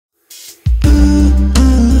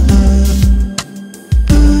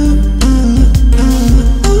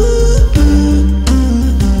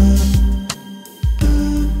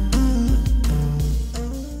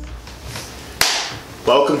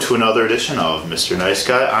to another edition of Mr. Nice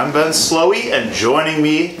Guy. I'm Ben Slowey, and joining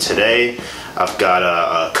me today, I've got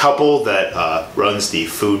a couple that runs the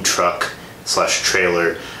food truck slash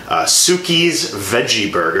trailer, Suki's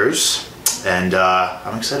Veggie Burgers, and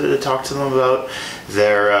I'm excited to talk to them about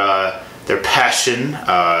their passion,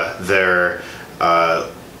 their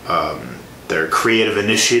creative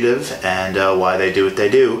initiative, and why they do what they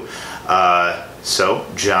do. So,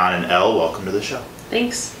 John and Elle, welcome to the show.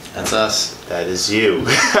 Thanks. That's us. That is you.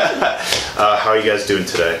 How are you guys doing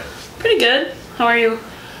today? Pretty good. How are you?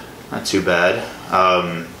 Not too bad.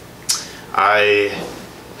 I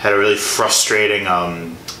had a really frustrating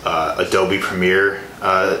Adobe Premiere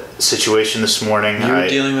situation this morning. You were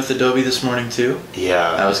dealing with Adobe this morning too?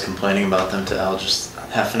 Yeah. I was complaining about them to Al just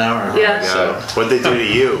half an hour ago. Yeah. So. What'd they do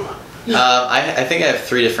to you? I think I have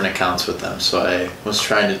 3 different accounts with them, so I was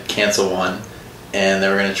trying to cancel one, and they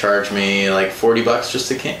were going to charge me like $40 just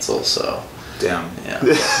to cancel, so... Damn. Yeah.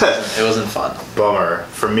 It wasn't fun. Bummer.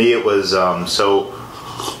 For me, it was, so...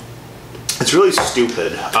 It's really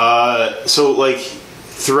stupid. So, like,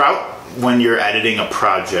 throughout when you're editing a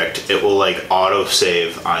project, it will, like,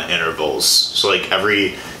 auto-save on intervals. So, like,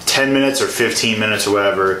 every 10 minutes or 15 minutes or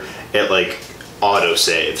whatever, it, like,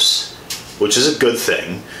 auto-saves, which is a good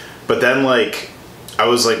thing. But then, like, I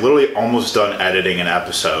was, like, literally almost done editing an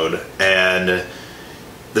episode, and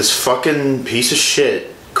this fucking piece of shit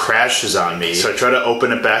crashes on me. So I try to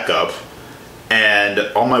open it back up, and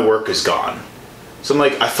all my work is gone. So I'm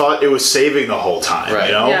like, I thought it was saving the whole time, right.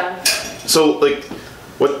 You know? Yeah. So, like,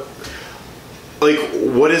 what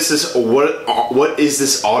is this? What is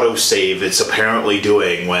this autosave it's apparently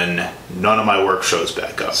doing when none of my work shows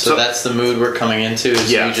back up? So that's the mood we're coming into, is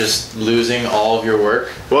Yeah. you just losing all of your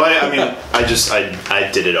work? Well, I mean, I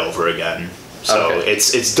did it over again, so Okay.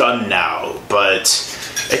 it's done now. But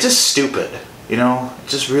it's just stupid, you know,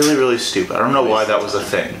 just really, really stupid. I don't know why that was a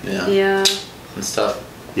thing. Yeah. Yeah. It's tough.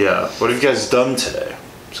 Yeah. What have you guys done today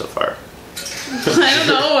so far? I don't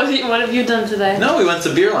know. What have you done today? No, we went to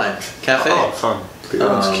Beerline Cafe. Oh, fun. That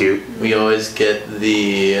was cute. We always get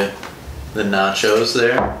the nachos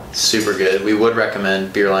there. Super good. We would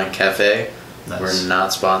recommend Beerline Cafe. Nice. We're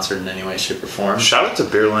not sponsored in any way, shape, or form. Shout out to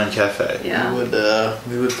Beerline Cafe. Yeah. We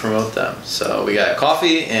would promote them. So we got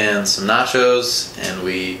coffee and some nachos, and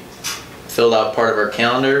we filled out part of our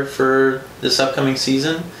calendar for this upcoming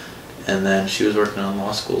season. And then she was working on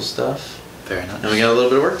law school stuff, Very nice. and we got a little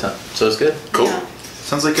bit of work done. So it's good. Cool. Yeah.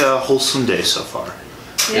 Sounds like a wholesome day so far.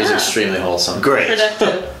 It was Yeah. extremely wholesome. Great.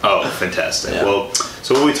 Productive. Oh, fantastic. Yeah. Well,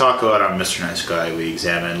 so what we talk about on Mr. Nice Guy, we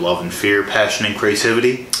examine love and fear, passion and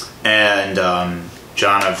creativity. And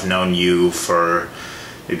John, I've known you for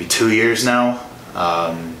maybe 2 years now.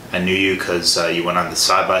 I knew you because you went on the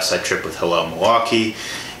side-by-side trip with Hello Milwaukee.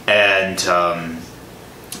 And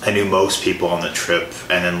I knew most people on the trip.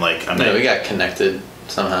 And then, like, We got connected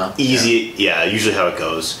somehow. easy, yeah, usually how it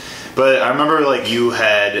goes. But I remember, like, you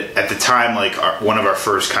had, at the time, like, one of our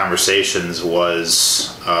first conversations was,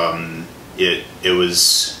 it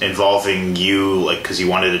was involving you, like, because you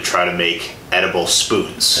wanted to try to make edible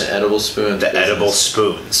spoons. The edible spoons. The business. edible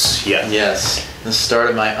spoons, yeah. Yes. The start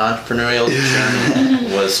of my entrepreneurial journey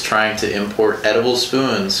was trying to import edible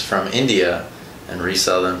spoons from India and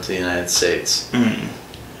resell them to the United States.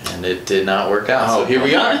 And it did not work out. Oh, so here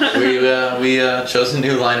we are. We chose a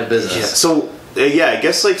new line of business. Yeah. So, I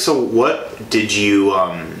guess, like, so what did you,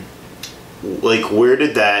 like, where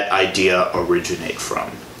did that idea originate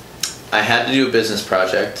from? I had to do a business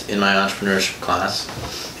project in my entrepreneurship class,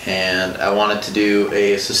 and I wanted to do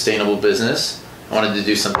a sustainable business. I wanted to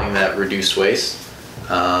do something that reduced waste.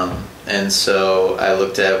 And so I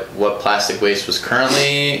looked at what plastic waste was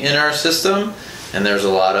currently in our system, and there's a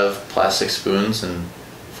lot of plastic spoons and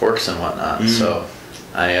forks and whatnot. So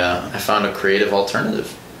I found a creative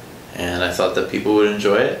alternative, and I thought that people would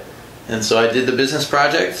enjoy it. And so I did the business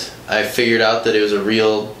project. I figured out that it was a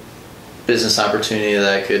real business opportunity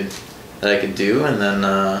that I could do, and then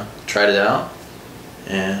tried it out.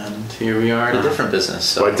 And here we are at a different business.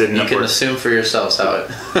 So Why didn't you it can work? assume for yourselves how it.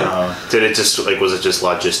 Did it just, like, was it just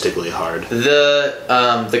logistically hard?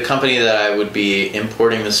 The company that I would be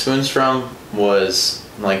importing the spoons from was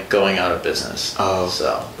like going out of business. Oh.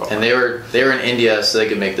 So, and they were in India, so they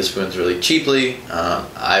could make the spoons really cheaply.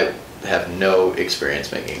 I have no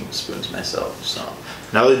experience making spoons myself, so.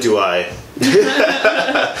 Neither do I.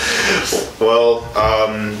 Well,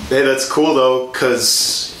 hey, that's cool though,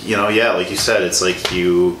 because, you know, yeah, like you said, it's like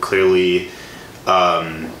you clearly,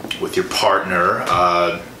 with your partner,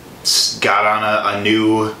 got on a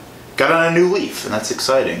new leaf, and that's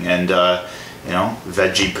exciting. And you know,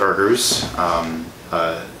 veggie burgers.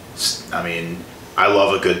 I mean, I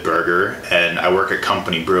love a good burger, and I work at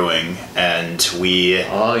Company Brewing, and we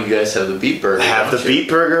Oh, you guys have the beet burger. have the don't you? beet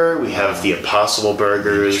burger. We have the Impossible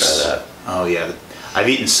burgers. Try that. Oh yeah, I've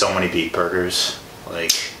eaten so many beet burgers.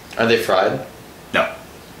 Like, Are they fried? no,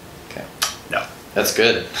 Okay. no. That's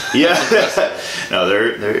good. Yeah, no,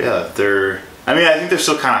 they're. I mean, I think they're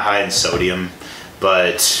still kind of high in sodium,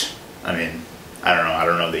 but I mean, I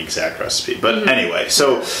don't know the exact recipe. But anyway,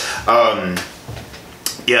 so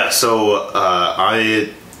yeah, so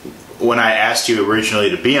when I asked you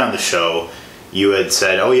originally to be on the show, you had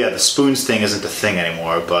said, "Oh yeah, the spoons thing isn't a thing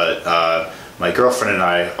anymore." But my girlfriend and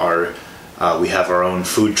I are. We have our own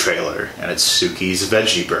food trailer, and it's Suki's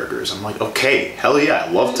Veggie Burgers. I'm like, okay, hell yeah, I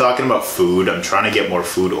love talking about food. I'm trying to get more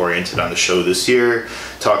food oriented on the show this year,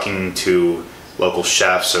 talking to local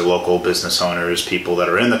chefs or local business owners, people that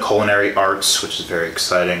are in the culinary arts, which is very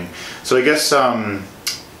exciting. So I guess,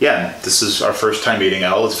 yeah, this is our first time meeting,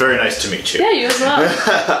 Elle. It's very nice to meet you. Yeah, you as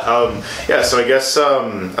well. Yeah, so I guess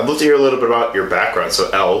I'd love to hear a little bit about your background. So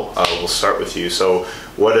Elle, we'll start with you. So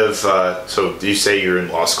so do you say you're in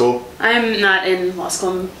law school? I'm not in law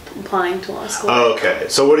school. I'm applying to law school. Oh, okay.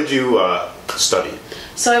 So what did you study?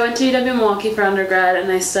 So I went to UW Milwaukee for undergrad,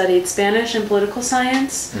 and I studied Spanish and political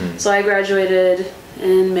science. So I graduated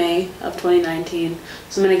in May of 2019.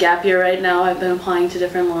 So I'm in a gap year right now. I've been applying to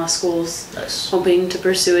different law schools, Nice. hoping to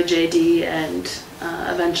pursue a JD and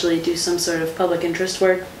eventually do some sort of public interest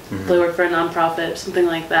work, probably work for a nonprofit, something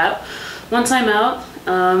like that. Once I'm out,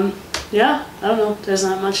 yeah, I don't know. There's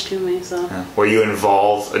not much to me, so. Yeah. Were you an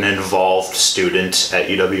involved student at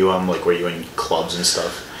UWM? Like, were you in clubs and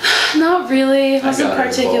stuff? Not really. Wasn't got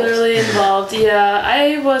particularly involved. Yeah,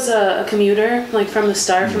 I was a commuter, like from the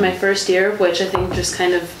start, from my first year, which I think just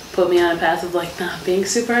kind of put me on a path of like not being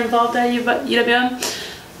super involved at UWM.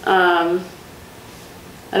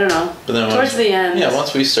 I don't know. But then Towards the end. Yeah,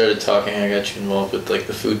 once we started talking, I got you involved with like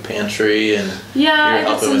the food pantry and Yeah, you I were did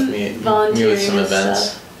helping some with me volunteering with some and events.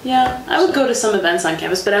 stuff. Yeah, I would go to some events on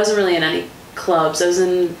campus, but I wasn't really in any clubs. I was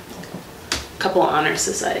in a couple of honor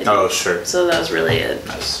societies. Oh, sure. So that was really it.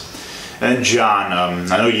 Nice. And John,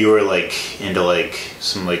 I know you were like into like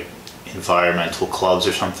some like environmental clubs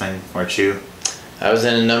or something, weren't you? I was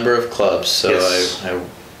in a number of clubs, so Yes. I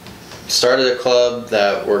started a club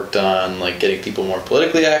that worked on like getting people more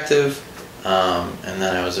politically active, and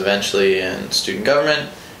then I was eventually in student government,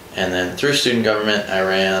 and then through student government I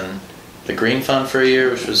ran the Green Fund for a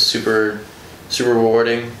year, which was super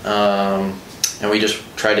rewarding, and we just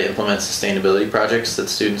tried to implement sustainability projects that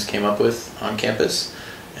students came up with on campus,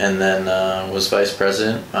 and then was vice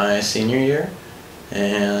president my senior year.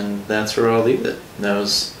 And that's where I'll leave it. That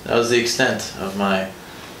was the extent of my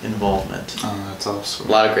involvement. Oh, that's awesome.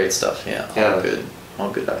 A lot of great stuff. Yeah, Yeah. all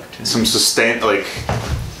good opportunities. Some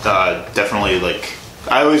definitely like.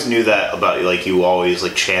 I always knew that about you. Like, you always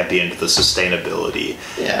like championed the sustainability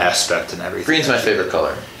aspect and everything. Green's my favorite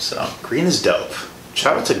color, so Green is dope.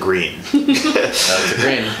 Shout out to Green. that's a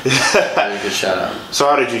green. Very good shout out. So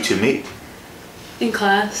how did you two meet? In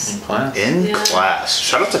class. In class. In Yeah. class.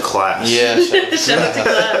 Shout out to class. Yeah, Shout out to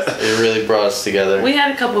class. it really brought us together. We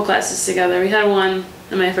had a couple classes together. We had one,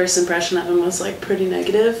 and my first impression of him was like pretty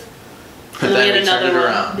negative. And Then we had we turned another it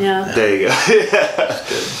one. around. Yeah. There you go.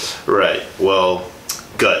 Right. Well,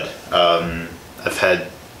 good. I've had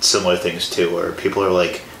similar things too, where people are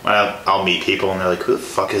like, when I'll meet people and they're like, "Who the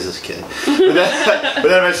fuck is this kid?" but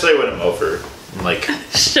then eventually I win them over. I'm like,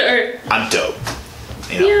 Sure. I'm dope.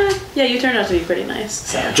 You know? Yeah, you turned out to be pretty nice.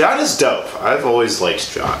 So. John is dope. I've always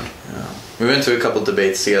liked John. We went to a couple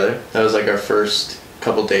debates together. That was like our first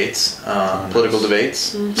couple dates, political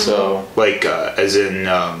debates. So Like, as in,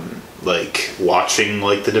 like watching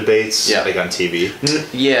like the debates, Yeah. like on TV.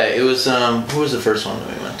 yeah, it was. Who was the first one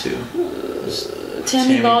that we went to?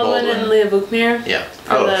 Tammy Baldwin and Leah Bookmere Yeah.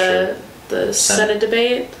 for Oh, the Senate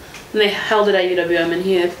debate. And they held it at UWM, and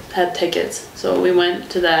he had tickets. So we went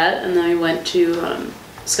to that, and then we went to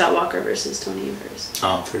Scott Walker versus Tony Evers.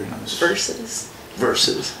 Oh, very nice. Versus.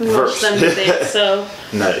 Versus. We watched them debate, so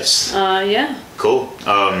Nice. yeah. Cool.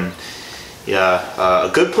 A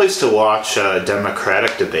good place to watch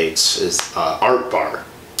Democratic debates is Art Bar.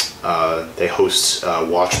 They host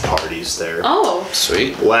watch parties there. Oh,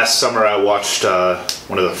 Sweet. Last summer I watched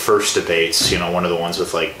one of the first debates. You know, one of the ones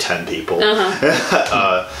with like 10 people.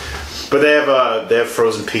 But they have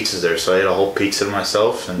frozen pizzas there, so I ate a whole pizza to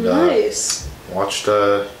myself and nice. watched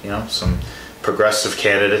some progressive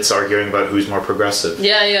candidates arguing about who's more progressive.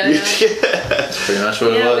 Yeah. That's pretty much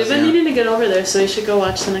what it Yeah, was. we've been needing to get over there, so we should go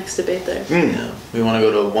watch the next debate there. Yeah. We want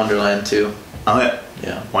to go to Wonderland too. Oh yeah.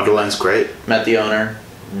 Yeah. Wonderland's great. Met the owner.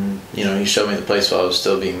 You know, he showed me the place while it was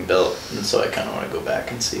still being built, and so I kind of want to go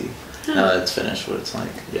back and see now that it's finished, what it's like.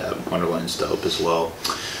 Yeah, Wonderland's dope as well.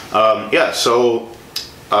 Yeah, so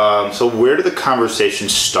where did the conversation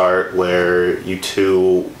start where you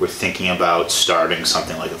two were thinking about starting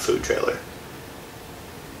something like a food trailer?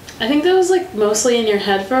 I think that was like mostly in your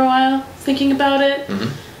head for a while, thinking about it.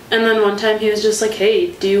 Mm-hmm. And then one time he was just like,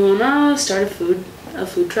 "Hey, do you wanna start a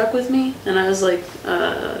food truck with me?" And I was like,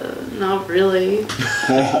 "Not really."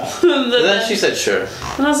 And then she said, "Sure."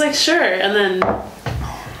 And I was like, "Sure." And then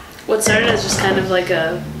what started as just kind of like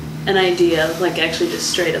an idea, like actually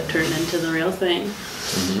just straight up turned into the real thing.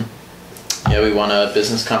 Mm-hmm. Yeah, we won a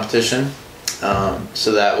business competition.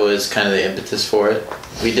 So that was kind of the impetus for it.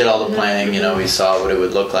 We did all the planning, you know, we saw what it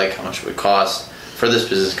would look like, how much it would cost for this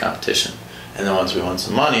business competition. And then once we won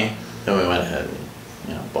some money, then we went ahead and,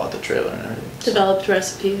 you know, bought the trailer and everything. Developed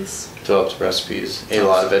recipes. Developed recipes. Ate a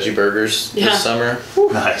lot of veggie burgers this summer.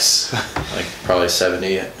 Nice. Like probably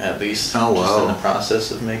 70 at least. Oh, wow. Just in the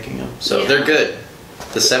process of making them. So Yeah. they're good.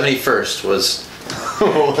 The 71st was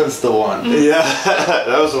the one. Yeah,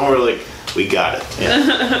 that was the one where like, we got it.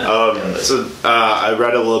 Yeah. So I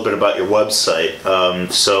read a little bit about your website.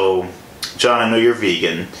 So, John, I know you're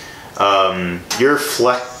vegan. You're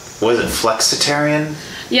flexitarian?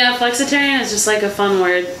 Yeah, flexitarian is just like a fun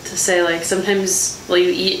word to say. Like sometimes, well,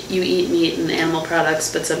 you eat meat and animal products,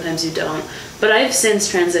 but sometimes you don't. But I've since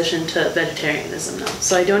transitioned to vegetarianism now,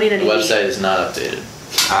 so I don't eat any The meat. website is not updated.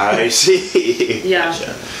 I see. Yeah,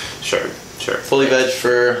 Gotcha. Sure. Fully veg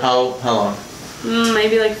for how long?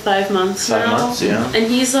 maybe like 5 months 5 now. months, yeah. And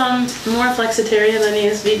he's more flexitarian than he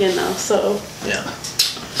is vegan now, so Yeah.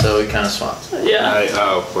 So we kind of swapped. yeah.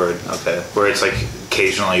 Oh, word. Okay. Where it's like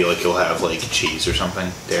occasionally like you'll have like cheese or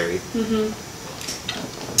something, dairy.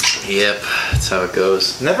 Yep, that's how it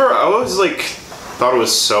goes. I always like thought it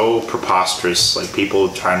was so preposterous, like people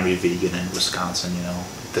trying to be vegan in Wisconsin, you know,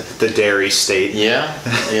 the dairy state. Yeah,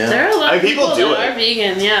 yeah. There are a lot I of mean, people people do that it. are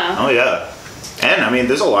vegan, yeah. Oh yeah, and I mean,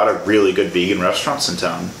 there's a lot of really good vegan restaurants in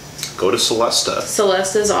town. Go to Celesta.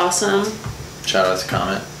 Celeste is awesome. Shout out to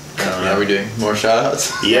Comment. I don't know, are we doing more shout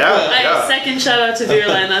outs? Yeah, Second shout out to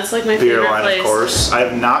Beerline. That's like my Beer favorite line, place. of course. I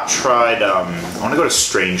have not tried. I want to go to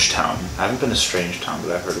Strangetown. I haven't been to Strangetown,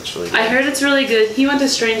 but I heard it's really good. I heard it's really good. He went to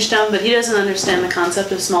Strangetown, but he doesn't understand the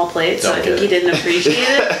concept of small plates, so Don't I think get he it. didn't appreciate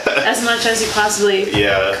it as much as he possibly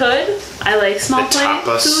Yeah. could. I like small The plate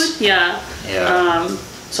tapas. food. Yeah. Yeah.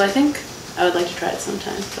 So I think I would like to try it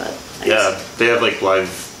sometime, but I Yeah, guess. they have like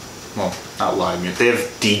live. Well, not live music. They have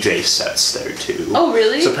DJ sets there too. Oh,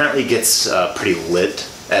 really? So apparently it gets pretty lit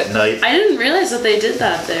at night. I didn't realize that they did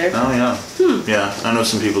that there. Oh yeah. Yeah, I know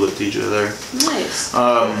some people that DJ there. Nice.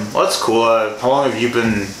 Well, that's cool. How long have you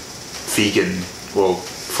been vegan? Well,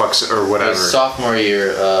 flex or It whatever. was sophomore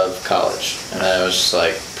year of college, and I was just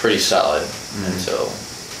like pretty solid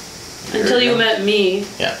Until you met me,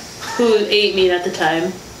 Yeah. who ate meat at the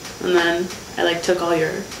time, and then I like took all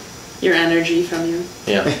your energy from you,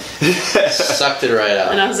 Yeah. Sucked it right and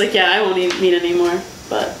out. I was like, yeah, I won't eat meat anymore.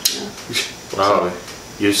 But Wow,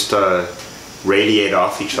 you just radiate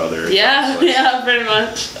off each other. yeah, yeah, pretty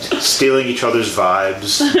much. Stealing each other's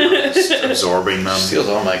vibes, you know, just absorbing them. Steals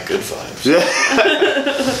all my good vibes. Yeah.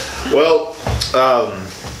 Well,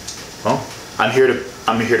 I'm here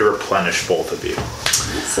to replenish both of you.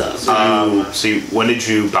 So When did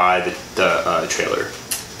you buy the trailer?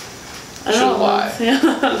 I don't know. July.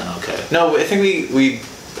 Yeah. Okay. No, I think we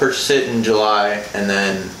purchased it in July, and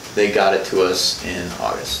then they got it to us in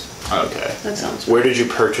August. Okay. That sounds. Where did you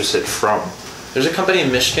purchase it from? There's a company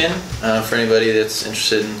in Michigan for anybody that's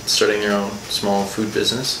interested in starting their own small food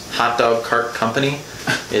business. Hot Dog Cart Company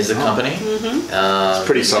is the company. It's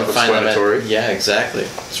pretty You can find them at- self-explanatory. Yeah, exactly.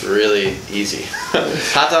 It's really easy.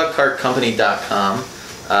 HotDogCartCompany.com.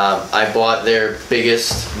 I bought their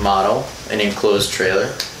biggest model, an enclosed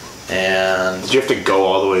trailer, and Did you have to go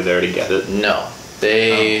all the way there to get it? no,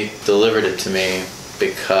 they delivered it to me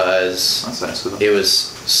because That's nice of them. it was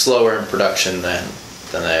slower in production than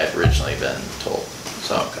they had originally been told.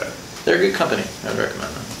 So Okay. they're a good company. I'd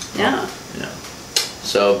recommend them. Yeah. Yeah.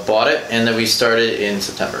 So bought it, and then we started in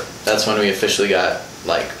September. That's when we officially got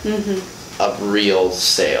like a real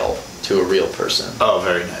sale to a real person. Oh,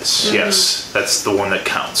 very nice. Yes, that's the one that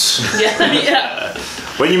counts. Yeah. Yeah.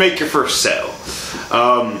 When you make your first sale.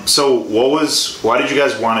 So why did you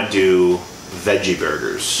guys want to do veggie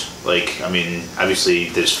burgers? Like, I mean, obviously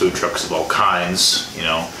there's food trucks of all kinds, you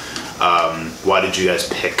know. Why did you guys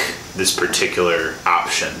pick this particular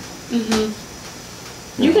option?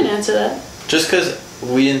 You can answer that. Just because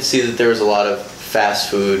we didn't see that there was a lot of fast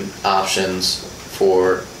food options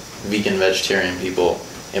for vegan, vegetarian people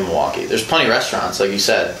in Milwaukee. There's plenty of restaurants, like you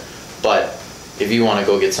said, but if you want to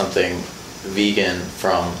go get something vegan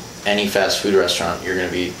from any fast food restaurant, you're going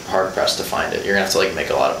to be hard pressed to find it. You're going to have to like make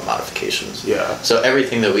a lot of modifications. Yeah. So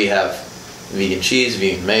everything that we have, vegan cheese,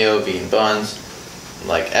 vegan mayo, vegan buns,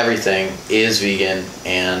 like everything is vegan,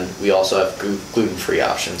 and we also have gluten-free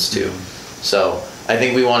options too. So I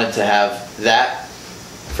think we wanted to have that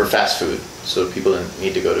for fast food, so people didn't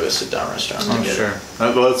need to go to a sit-down restaurant to get it.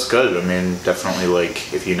 Well, that's good. I mean, definitely,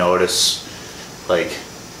 like, if you notice, like,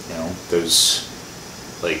 you know, there's,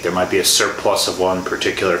 like, there might be a surplus of one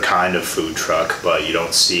particular kind of food truck, but you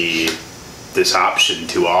don't see this option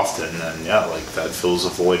too often, then, yeah, like, that fills a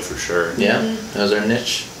void for sure. Yeah, that was our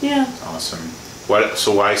niche. Yeah. Awesome.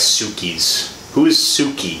 So why Suki's? Who is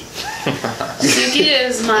Suki? Suki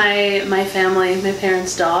is my family, my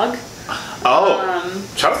parents' dog. Oh,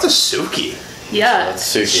 shout out to Suki. Yeah. That's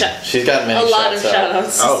Suki. She's got many a lot of shout shout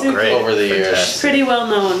outs to Oh, Suki. great. over the years. Fantastic. Pretty well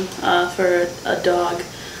known for a dog.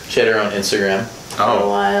 She had her own Instagram. For a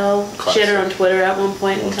while. She had her Classic. own Twitter at one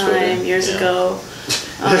point in On time, Twitter, years yeah. ago.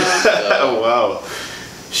 Oh, wow.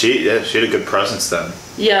 She had a good presence then.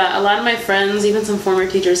 Yeah, a lot of my friends, even some former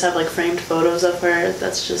teachers, have like framed photos of her.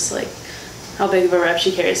 That's just like how big of a rep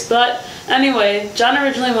she carries. But anyway, John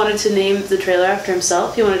originally wanted to name the trailer after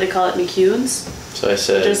himself. He wanted to call it McCunes, So I which is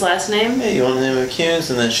said, his last name. hey, you want to name it McCunes?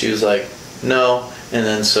 And then she was like, no. And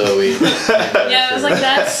then so we... Yeah, I was like,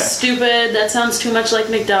 that's stupid. That sounds too much like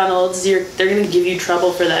McDonald's. They're gonna give you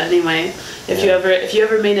trouble for that anyway. If you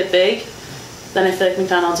ever made it big, then I feel like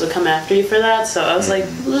McDonald's would come after you for that. So I was like,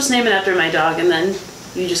 we'll just name it after my dog, and then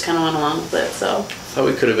you just kind of went along with it. So I thought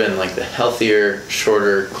we could have been like the healthier,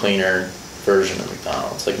 shorter, cleaner version of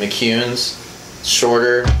McDonald's. Like McCune's, it's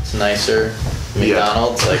shorter, it's nicer.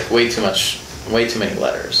 McDonald's, like way too many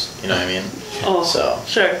letters. You know what I mean? oh, So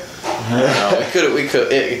sure. it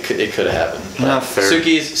could have happened. But Not fair.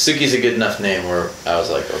 Suki's a good enough name where I was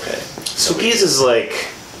like, okay. Suki's is like,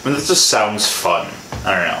 I mean, this just sounds fun.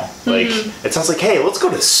 I don't know. Like, it sounds like, hey, let's go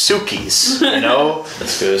to Suki's, you know?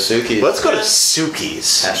 Let's go to Suki's. Let's go to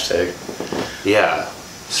Suki's. Hashtag. Yeah.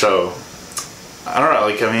 So, I don't know.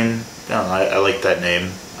 Like, I mean, I like that name.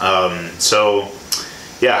 So,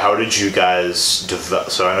 yeah, how did you guys develop?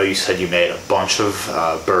 So, I know you said you made a bunch of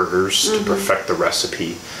burgers to perfect the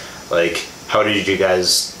recipe. Like, how did you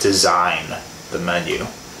guys design the menu?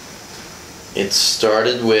 It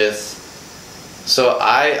started with, so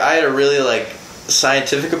I had a really like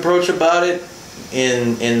scientific approach about it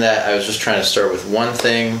in that I was just trying to start with one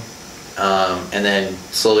thing and then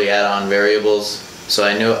slowly add on variables. So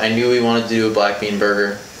I knew we wanted to do a black bean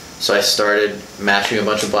burger, so I started mashing a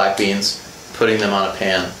bunch of black beans, putting them on a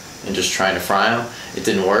pan and just trying to fry them. It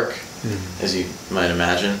didn't work, as you might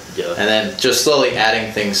imagine. Yeah. And then just slowly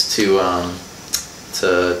adding things to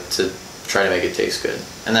try to make it taste good.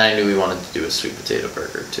 And then I knew we wanted to do a sweet potato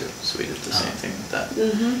burger too, so we did the same thing with that.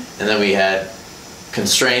 And then we had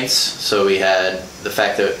constraints, so we had the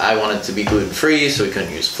fact that I wanted to be gluten-free, so we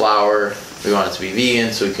couldn't use flour. We wanted to be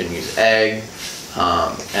vegan, so we couldn't use egg.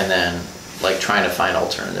 And then like trying to find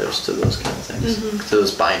alternatives to those kind of things, to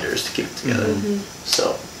those binders to keep it together.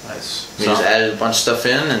 So Nice. we just added a bunch of stuff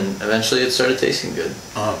in, and eventually it started tasting good.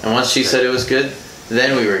 And once she said it was good,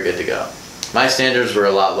 then we were good to go. My standards were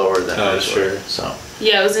a lot lower than hers were. So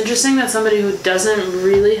Yeah, it was interesting that somebody who doesn't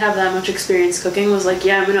really have that much experience cooking was like,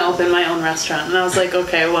 yeah, I'm going to open my own restaurant. And I was like,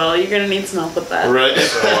 okay, well, you're going to need some help with that. Right.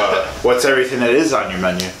 So, what's everything that is on your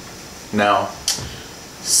menu now?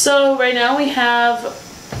 So right now we have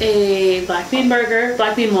a black bean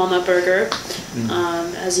walnut burger.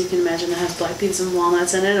 As you can imagine, it has black beans and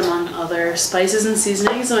walnuts in it, among other spices and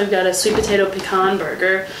seasonings. And we've got a sweet potato pecan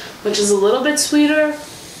burger, which is a little bit sweeter,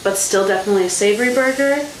 but still definitely a savory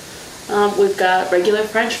burger. We've got regular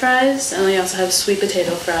French fries, and we also have sweet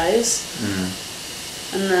potato fries.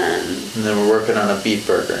 And then we're working on a beef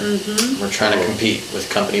burger. We're trying to compete with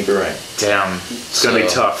Company Brewing. Damn, it's gonna be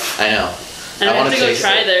tough. I know. and I we have wanna to go taste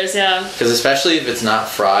try it. theirs, yeah. Because especially if it's not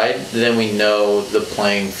fried, then we know the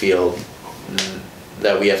playing field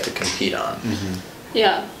that we have to compete on.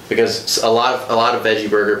 Yeah. Because a lot of veggie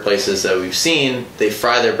burger places that we've seen, they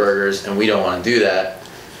fry their burgers, and we don't want to do that.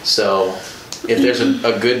 So if there's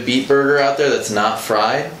a good beef burger out there that's not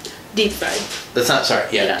fried, Deep fried. that's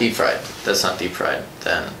not Yeah. deep fried. That's not deep fried.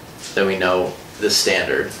 Then we know the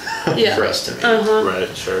standard Yeah. for us to meet. Right.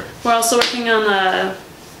 Sure. We're also working on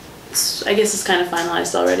I guess it's kind of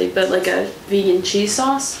finalized already, but like a vegan cheese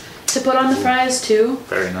sauce to put on the fries too.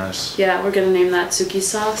 Very nice. Yeah, we're gonna name that Suki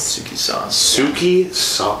sauce. Suki sauce. Suki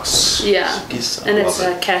sauce. Yeah. Suki sauce. And it's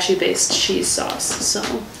Love a cashew-based cheese sauce, so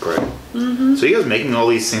Great. So you guys making all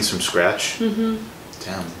these things from scratch?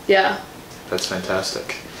 Damn, yeah. that's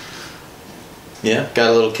fantastic. Yeah, got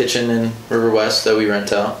a little kitchen in River West that we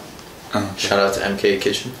rent out. Oh, okay. Shout out to MK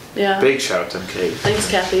Kitchen. Yeah. Big shout out to MK. Thanks,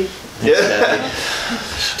 Kathy. Yeah.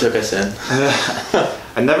 She took us in.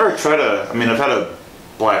 I never tried I've had a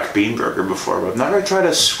black bean burger before, but I've never tried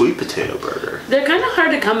a sweet potato burger. They're kind of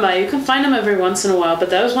hard to come by. You can find them every once in a while, but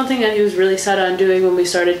that was one thing that he was really set on doing when we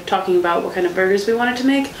started talking about what kind of burgers we wanted to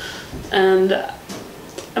make. And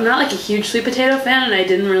I'm not like a huge sweet potato fan, and I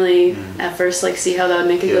didn't really at first like see how that would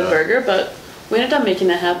make a good burger, but we ended up making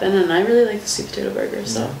it happen, and I really like the sweet potato burger.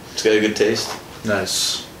 So It's got a good taste.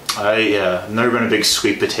 Nice. I've never been a big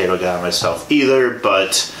sweet potato guy myself either,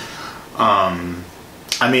 but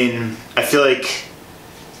I mean, I feel like,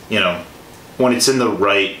 you know, when it's in the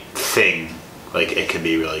right thing, like, it can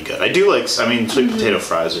be really good. I do like, sweet potato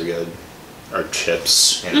fries are good. Or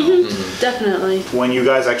chips, you know. definitely. When you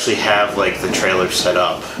guys actually have, like, the trailer set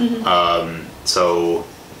up, so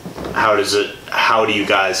how do you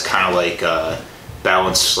guys kind of, like,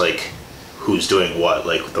 balance, like, who's doing what,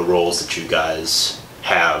 like, the roles that you guys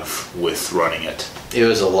have with running it? It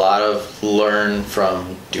was a lot of learn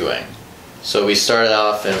from doing. So we started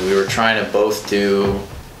off and we were trying to both do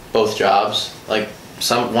both jobs. Like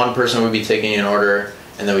one person would be taking an order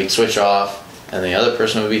and then we'd switch off and the other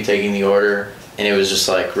person would be taking the order, and it was just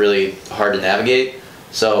like really hard to navigate.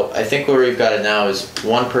 So I think where we've got it now is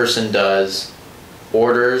one person does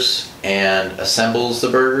orders and assembles the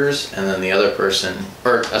burgers, and then the other person,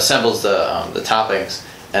 or assembles the toppings,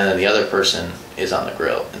 and then the other person is on the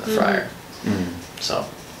grill in the fryer. So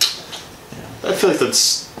I feel like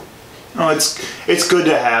that's, it's good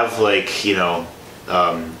to have, like, you know,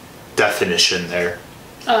 definition there.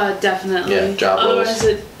 Definitely. Yeah, job roles. Otherwise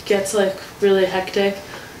it gets like really hectic.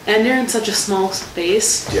 And you're in such a small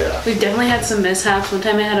space. Yeah. We've definitely had some mishaps. One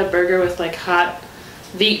time I had a burger with like hot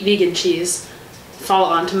vegan cheese fall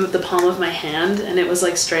onto the palm of my hand, and it was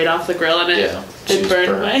like straight off the grill, and it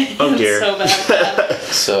burned my hand so bad.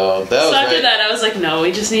 So that was after that I was like, no,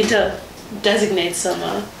 we just need to designate some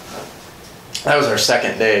that was our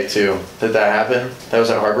second day too. Did that happen? That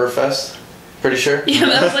was at Harbor Fest, pretty sure. Yeah,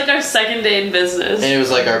 that was like our second day in business. And it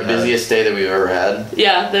was like our busiest day that we've ever had.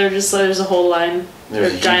 Yeah, there's a whole line.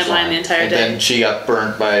 There's a giant line the entire day. And then she got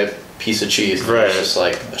burnt by a piece of cheese. Right. It was just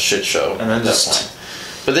like a shit show. And then at that point.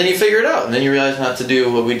 But then you figure it out, and then you realize not to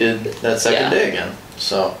do what we did that second day again.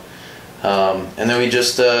 So, and then we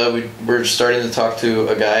just we're starting to talk to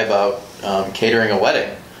a guy about catering a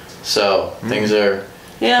wedding. So things are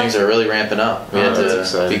really ramping up. We had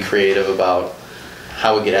to be creative about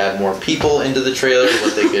how we could add more people into the trailer,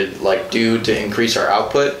 what they could like do to increase our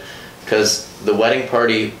output, because the wedding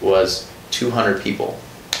party was 200 people.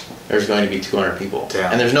 There's going to be 200 people.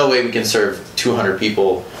 Damn. And there's no way we can serve 200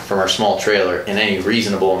 people from our small trailer in any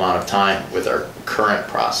reasonable amount of time with our current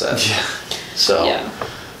process. Yeah. So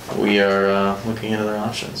we are looking into other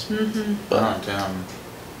options. But damn,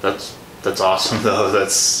 that's awesome though.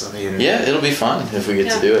 Yeah, it'll be fun if we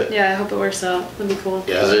get to do it. Yeah, I hope it works out. That'd be cool. Yeah.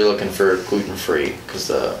 Because they're looking for gluten free, because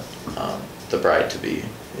the bride to be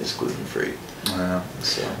is gluten free. Yeah.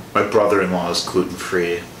 So My brother-in-law is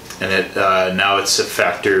gluten-free, and it now it's a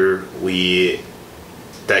factor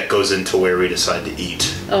that goes into where we decide to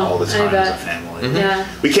eat all the time as a family. Yeah.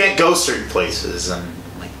 We can't go certain places, and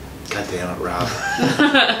I'm like, God damn it, Rob.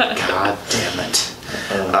 God damn it.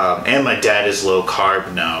 And my dad is low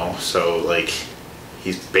carb now, so like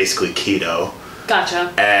he's basically keto,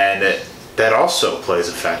 Gotcha. and that also plays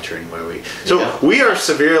a factor in where we. So we are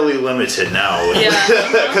severely limited now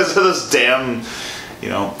because of those damn,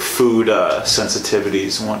 food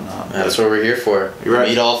sensitivities and whatnot. that's what we're here for. You're right.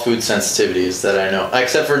 We eat all food sensitivities that I know,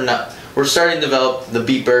 except for nut. We're starting to develop the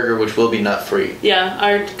beet burger, which will be nut free. Yeah,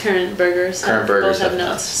 our current burgers both have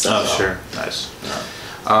nuts. So. Oh, sure, nice.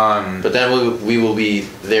 But then we will be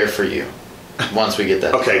there for you once we get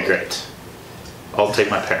that. Okay, great. I'll take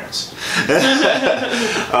my parents.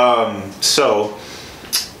 So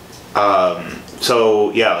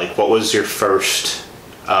yeah, like, what was your first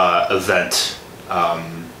event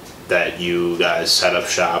that you guys set up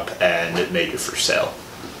shop and it made your first sale?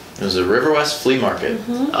 It was a River West flea market.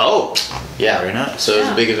 Oh, Yeah. very nice. So it was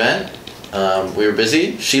a big event. We were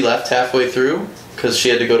busy. She left halfway through because she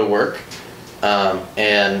had to go to work.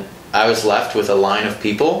 And I was left with a line of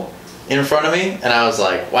people in front of me, and I was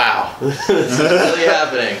like, wow, this is really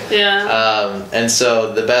happening. Yeah. And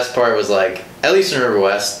so the best part was, like, at least in River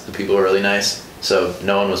West, the people were really nice, so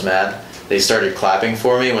no one was mad. They started clapping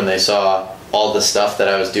for me when they saw all the stuff that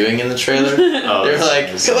I was doing in the trailer. They were like,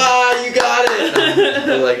 come on, you got it!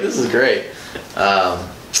 They're like, this is great.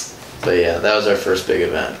 But yeah, that was our first big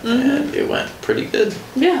event, and it went pretty good.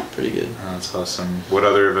 Yeah. Pretty good. Oh, that's awesome. What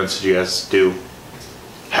other events did you guys do?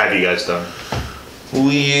 Have you guys done?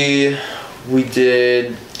 We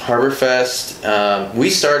did Harborfest. We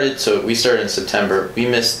started in September. We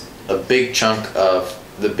missed a big chunk of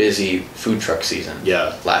the busy food truck season.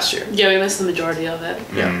 Yeah. Last year. Yeah, we missed the majority of it.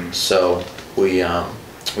 Yeah. So we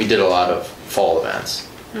did a lot of fall events,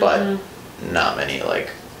 but not many like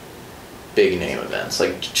big name events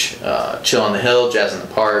like Chill on the Hill, Jazz in the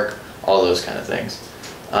Park, all those kind of things.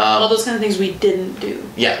 All those kind of things we didn't do.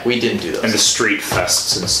 Yeah, we didn't do those. And the street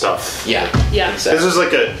fests and stuff. Yeah. Yeah. Exactly. This is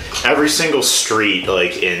like every single street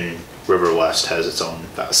like in River West has its own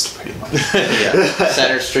fest pretty much. Yeah.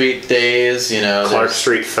 Center Street Days, Clark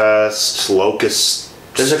Street Fest, Locust.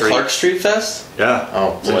 There's Street. a Clark Street Fest? Yeah.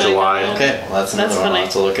 Oh, it's in boy. July. Okay, well that's another That's one I'll funny.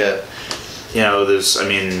 have to look at.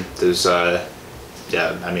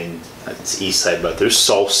 It's East Side, but there's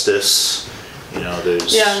Solstice.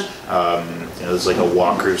 There's there's like a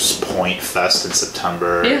Walker's Point Fest in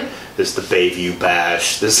September. Yeah. There's the Bayview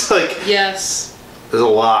Bash. There's Yes, there's a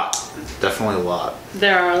lot, definitely a lot.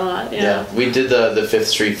 there are a lot. Yeah. We did the Fifth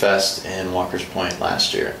Street Fest in Walker's Point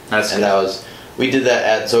last year. That's and good. we did that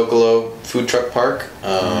at Zocalo Food Truck Park.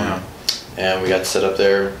 And we got set up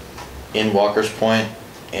there in Walker's Point,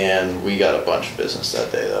 and we got a bunch of business that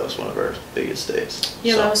day. That was one of our biggest days.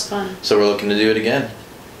 Yeah, so, that was fun. So we're looking to do it again.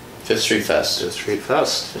 Fifth Street Fest. Fifth Street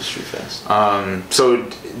Fest. Fifth Street Fest. So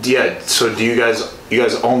do you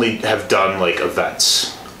guys only have done like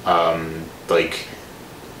events, like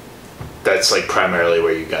that's like primarily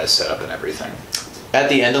where you guys set up and everything? At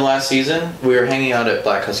the end of last season, we were hanging out at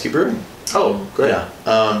Black Husky Brewing. Oh, great.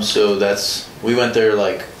 Yeah. So we went there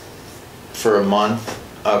like for a month,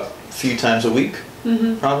 a few times a week,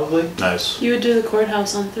 probably. Nice. You would do the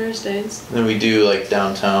courthouse on Thursdays. And then we do like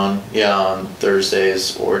downtown, on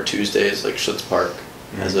Thursdays or Tuesdays, like Schlitz Park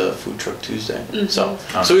as a food truck Tuesday. So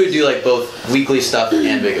we would do like both weekly stuff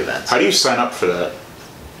and big events. How do you sign up for that?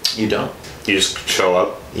 You don't? You just show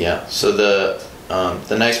up? Yeah. So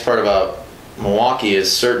the nice part about Milwaukee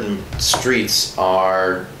is certain streets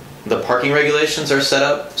the parking regulations are set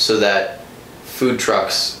up so that food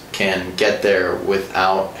trucks can get there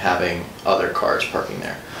without having other cars parking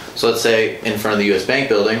there. So let's say in front of the US Bank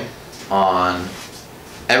building on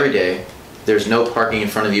every day, there's no parking in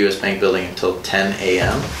front of the US Bank building until 10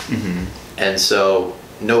 a.m. And so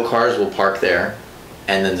no cars will park there,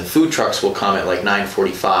 and then the food trucks will come at like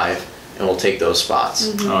 9:45 and we'll take those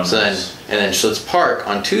spots. Oh, So nice. then Schlitz Park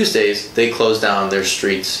on Tuesdays, they close down their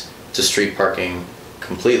streets to street parking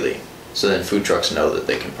completely. So then food trucks know that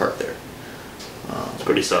they can park there. It's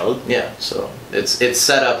pretty solid. Yeah, so it's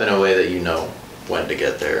set up in a way that you know when to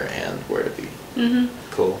get there and where to be.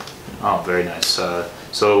 Cool. Oh, very nice.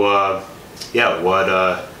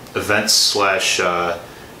 What events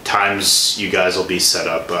 / times you guys will be set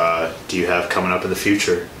up do you have coming up in the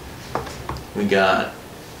future? We got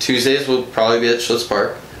Tuesdays will probably be at Schlitz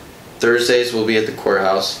Park. Thursdays will be at the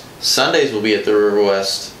courthouse. Sundays will be at the River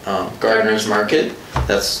West Gardeners Market.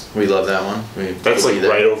 We love that one. That's we'll like be there.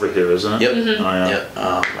 right over here, isn't it? Yep. Oh, yeah. Yep.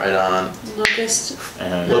 Right on Locust.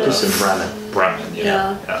 And Locust and Bremen. Bremen,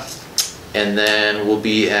 Yeah. yeah. And then we'll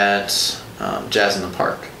be at Jazz in the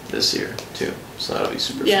Park this year too. So that'll be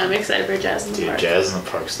super Yeah, fun. I'm excited for Jazz in the Dude, Park. Jazz in the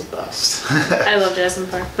Park's the best. I love Jazz in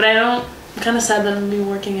the Park, but I'm kind of sad that I'm gonna be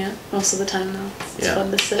working it most of the time now. It's Yeah.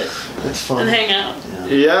 fun to sit It's fun. and hang out.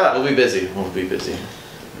 Yeah. We'll be busy. We'll be busy.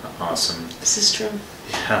 Awesome. This is true.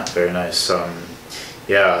 Yeah, very nice. You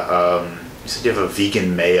said you have a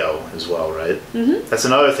vegan mayo as well, right? Mm-hmm. That's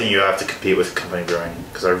another thing you have to compete with Company Brewing,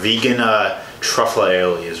 because our vegan truffle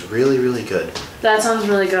aioli is really, really good. That sounds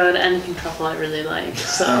really good. Anything truffle I really like.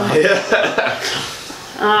 So Yeah.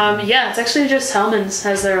 it's actually just Hellman's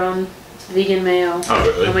has their own vegan mayo. Oh,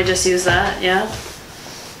 really? And we just use that. Yeah,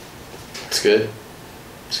 It's good.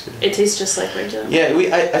 It's good. it tastes just like regular. Yeah,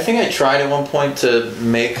 I think I tried at one point to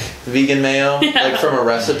make vegan mayo, Yeah. like from a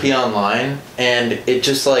recipe online, and it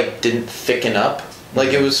just like didn't thicken up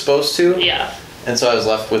like it was supposed to. Yeah. And so I was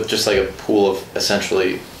left with just like a pool of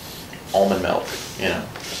essentially almond milk,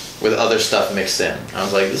 with other stuff mixed in. I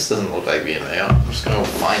was like, this doesn't look like vegan mayo. I'm just gonna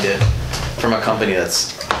find it from a company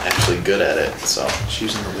that's actually good at it. So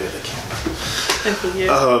She's using the way of the camera. I figured.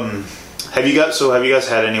 Have you guys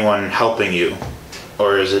had anyone helping you,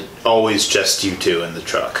 or is it always just you two in the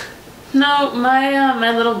truck? No,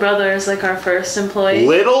 my little brother is like our first employee.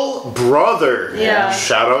 Little brother. Yeah.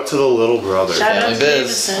 Shout out to the little brother. Shout out Family to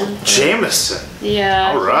biz. Jameson. Jameson.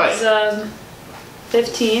 Yeah. All right. He's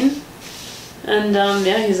 15, and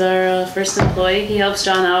he's our first employee. He helps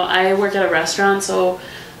John out. I work at a restaurant, so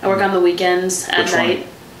I work on the weekends at Which one? night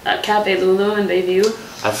at Cafe Lulu in Bayview.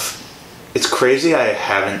 It's crazy I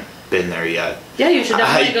haven't been there yet. Yeah, you should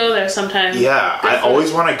definitely I- go there sometime. Yeah, Good I food.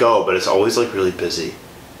 always want to go, but it's always like really busy.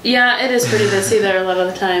 Yeah, it is pretty busy there a lot of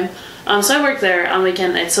the time. So I work there on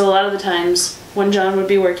weekend nights. So a lot of the times when John would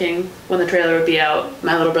be working, when the trailer would be out,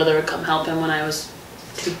 my little brother would come help him when I was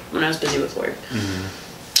busy with work.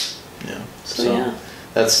 Yeah. So yeah.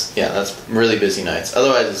 That's really busy nights.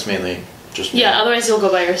 Otherwise, it's mainly just me. Yeah, otherwise you'll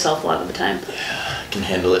go by yourself a lot of the time. I can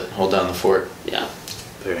handle it. Hold down the fort. Yeah.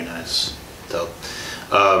 Very nice. Dope.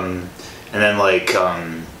 And then like, so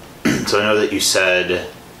I know that you said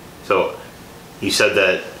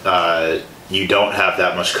that you don't have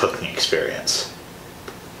that much cooking experience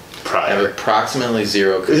I prior. have approximately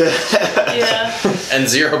 0 cooking Yeah. and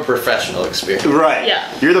 0 professional experience. Right.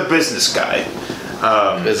 Yeah. You're the business guy.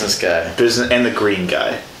 Business guy. Business and the green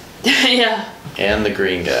guy. Yeah. And the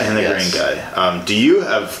green guy. And the yes. green guy. Do you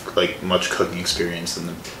have like much cooking experience in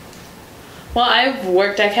the? Well, I've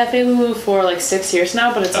worked at Cafe Lulu for like 6 years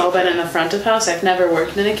now, but it's all been in the front of house. I've never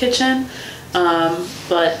worked in a kitchen,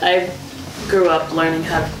 but I grew up learning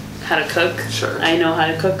how to cook. Sure. I know how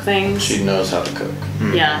to cook things. She knows how to cook.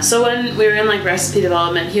 Yeah. So when we were in like recipe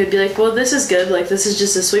development, he would be like, "Well, this is good. Like this is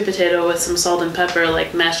just a sweet potato with some salt and pepper,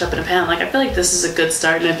 like mashed up in a pan. Like I feel like this is a good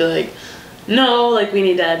start." And I'd be like, "No, like we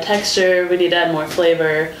need to add texture. We need to add more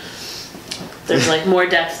flavor. There's like more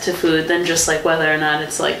depth to food than just like whether or not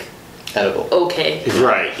it's like Edible. okay."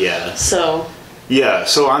 Right. Yeah. So Yeah.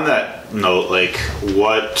 So on that note, like,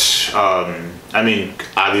 what? I mean,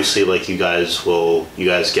 obviously, like you guys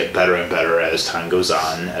get better and better as time goes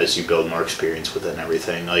on, as you build more experience with it and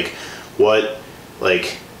everything. Like, what?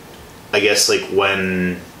 Like, I guess like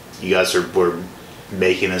when you guys were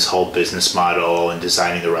making this whole business model and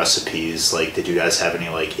designing the recipes, like, did you guys have any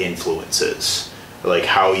like influences, or like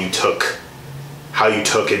how you took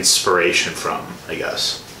inspiration from? I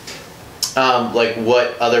guess. Like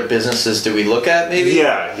what other businesses do we look at maybe?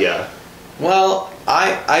 Yeah. Yeah. Well,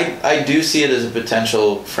 I do see it as a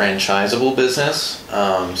potential franchisable business.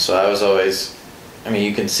 So I was always, I mean,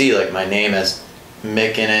 you can see like my name has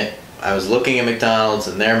Mick in it. I was looking at McDonald's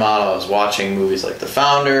and their model. I was watching movies like The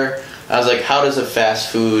Founder. I was like, how does a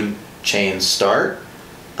fast food chain start?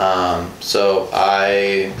 So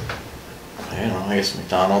I don't know, I guess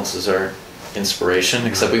McDonald's is our inspiration,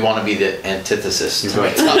 except we want to be the antithesis to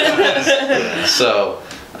McDonald's. So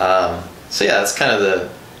yeah, that's kind of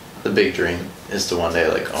the big dream, is to one day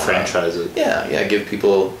like own Franchise it. Yeah, give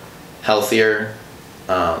people healthier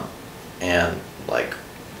and like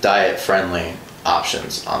diet friendly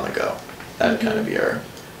options on the go. That'd kind of be our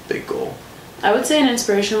big goal. I would say an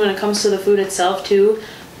inspiration when it comes to the food itself too,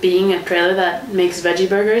 being a trailer that makes veggie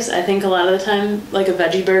burgers. I think a lot of the time like a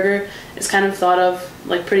veggie burger is kind of thought of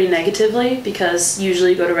like pretty negatively, because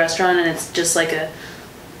usually you go to a restaurant and it's just like a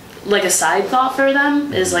side thought for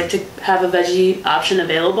them is like to have a veggie option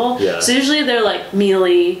available. Yeah. So usually they're like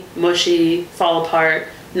mealy, mushy, fall apart,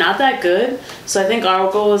 not that good. So I think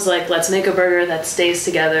our goal is like, let's make a burger that stays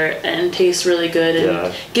together and tastes really good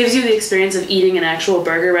and gives you the experience of eating an actual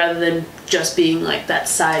burger rather than just being like that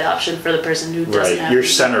side option for the person who doesn't have. You're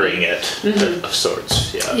centering it of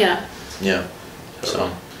sorts. Yeah. Yeah. Yeah. So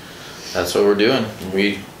that's what we're doing.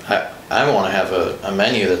 I want to have a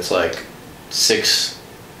menu that's like 6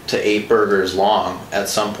 to 8 burgers long at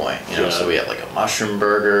some point. You know, so we have like a mushroom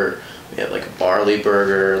burger, we have like a barley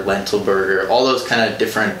burger, lentil burger, all those kind of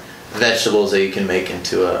different vegetables that you can make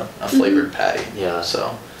into a flavored patty. Yeah.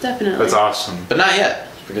 So Definitely. That's awesome. but not yet,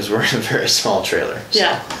 because we're in a very small trailer. So.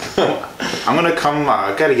 Yeah. I'm gonna come.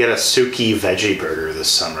 Gotta get a Suki veggie burger this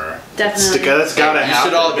summer. Definitely. That's gotta You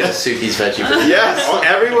happen. should all get a Suki's veggie burger. Yes,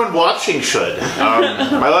 everyone watching should.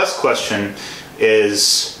 My last question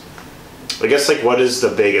is, I guess, like, what is the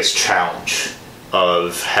biggest challenge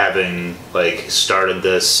of having like started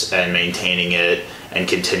this and maintaining it and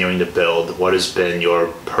continuing to build? What has been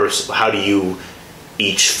your how do you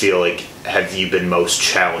each feel like have you been most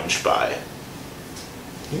challenged by?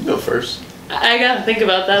 You can go first. I gotta think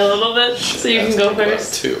about that a little bit, so you can go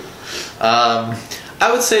first. Too.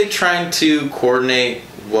 I would say trying to coordinate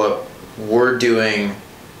what we're doing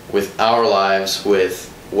with our lives with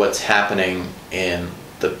what's happening in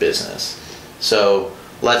the business. So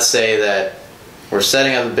let's say that we're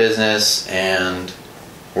setting up a business and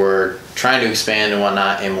we're trying to expand and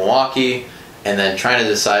whatnot in Milwaukee, and then trying to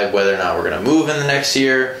decide whether or not we're going to move in the next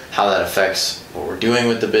year, how that affects what we're doing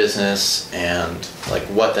with the business, and like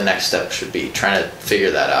what the next step should be. Trying to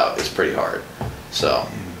figure that out is pretty hard. So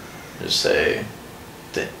just say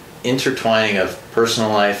the intertwining of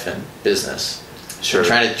personal life and business. Sure.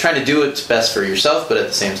 Trying to do what's best for yourself, but at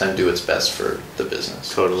the same time do what's best for the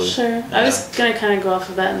business. Totally. Sure. I was gonna kind of go off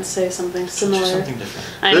of that and say something similar. Something different.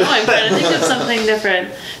 I know, I'm trying to think of something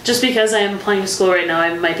different. Just because I am applying to school right now,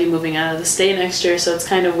 I might be moving out of the state next year, so it's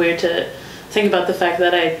kind of weird to think about the fact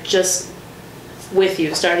that I just, with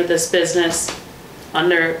you, started this business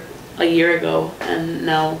under a year ago, and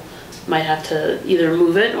now might have to either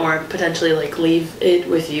move it or potentially like leave it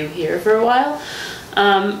with you here for a while.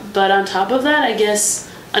 But on top of that, I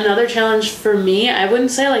guess another challenge for me, I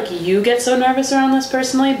wouldn't say like you get so nervous around this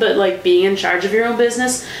personally, but like being in charge of your own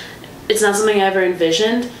business, it's not something I ever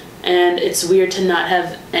envisioned, and it's weird to not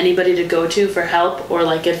have anybody to go to for help or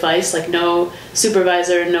like advice, like no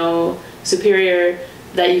supervisor, no superior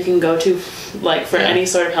that you can go to like for any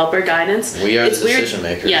sort of help or guidance. We are it's the decision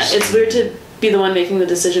makers. Yeah, it's weird to be the one making the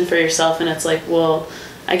decision for yourself, and it's like, well,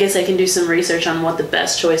 I guess I can do some research on what the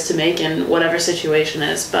best choice to make in whatever situation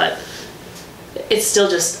is, but it's still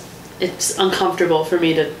just, it's uncomfortable for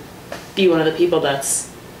me to be one of the people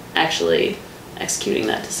that's actually executing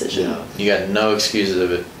that decision. Yeah. You got no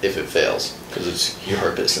excuses if it fails, because it's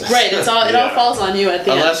your business. Right, it all falls on you at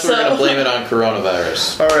the Unless end. we're going to blame it on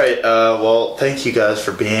coronavirus. All right. Well, thank you guys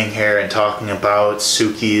for being here and talking about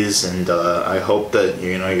Suki's, and I hope that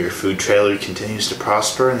your food trailer continues to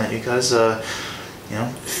prosper, and that you guys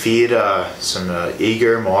feed some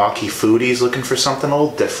eager Milwaukee foodies looking for something a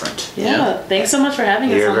little different. Yeah, thanks so much for having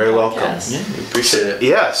us You're on very the welcome. podcast. Yeah, we appreciate it.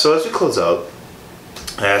 Yeah. So as we close out,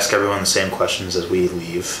 I ask everyone the same questions as we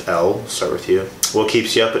leave. Elle, start with you. What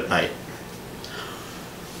keeps you up at night?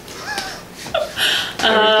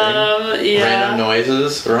 Yeah. Random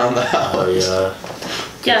noises around the house.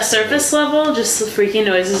 Yeah, surface level, just the freaky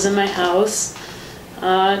noises in my house.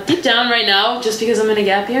 Deep down right now, just because I'm in a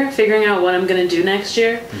gap year, figuring out what I'm going to do next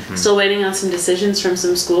year. Mm-hmm. Still waiting on some decisions from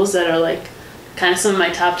some schools that are like kind of some of my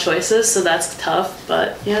top choices, so that's tough,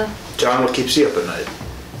 but yeah. John, what keeps you up at night?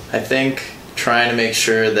 I think trying to make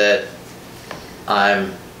sure that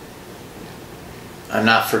I'm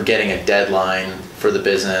not forgetting a deadline for the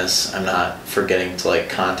business. I'm not forgetting to like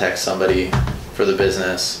contact somebody for the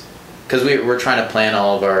business, because we're trying to plan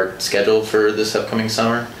all of our schedule for this upcoming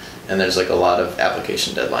summer, and there's like a lot of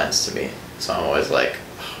application deadlines to meet. So I'm always like,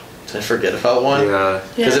 did I forget about one? Yeah.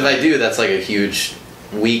 Because if I do, that's like a huge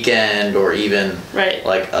weekend or even Right.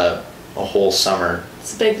 like a whole summer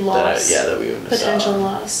It's a big loss. that we would miss Potential out on.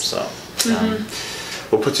 loss. So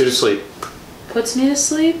What puts you to sleep? Puts me to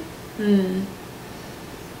sleep?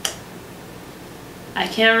 I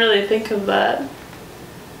can't really think of that.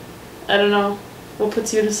 I don't know. What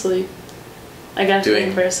puts you to sleep? I gotta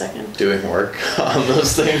think for a second. doing work on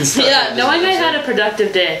those things. Yeah, knowing I had a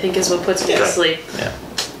productive day, I think, is what puts me to sleep. Yeah.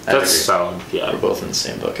 That's solid. Yeah. We're both in the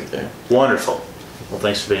same bucket there. Wonderful. Well,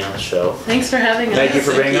 thanks for being on the show. Thanks for having us. Thank you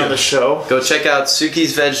for being on the show. Go check out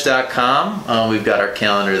sukisveg.com. We've got our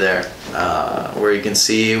calendar there where you can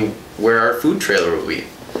see where our food trailer will be.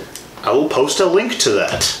 I will post a link to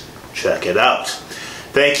that. Check it out.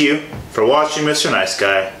 Thank you for watching, Mr. Nice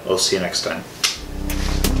Guy. We'll see you next time.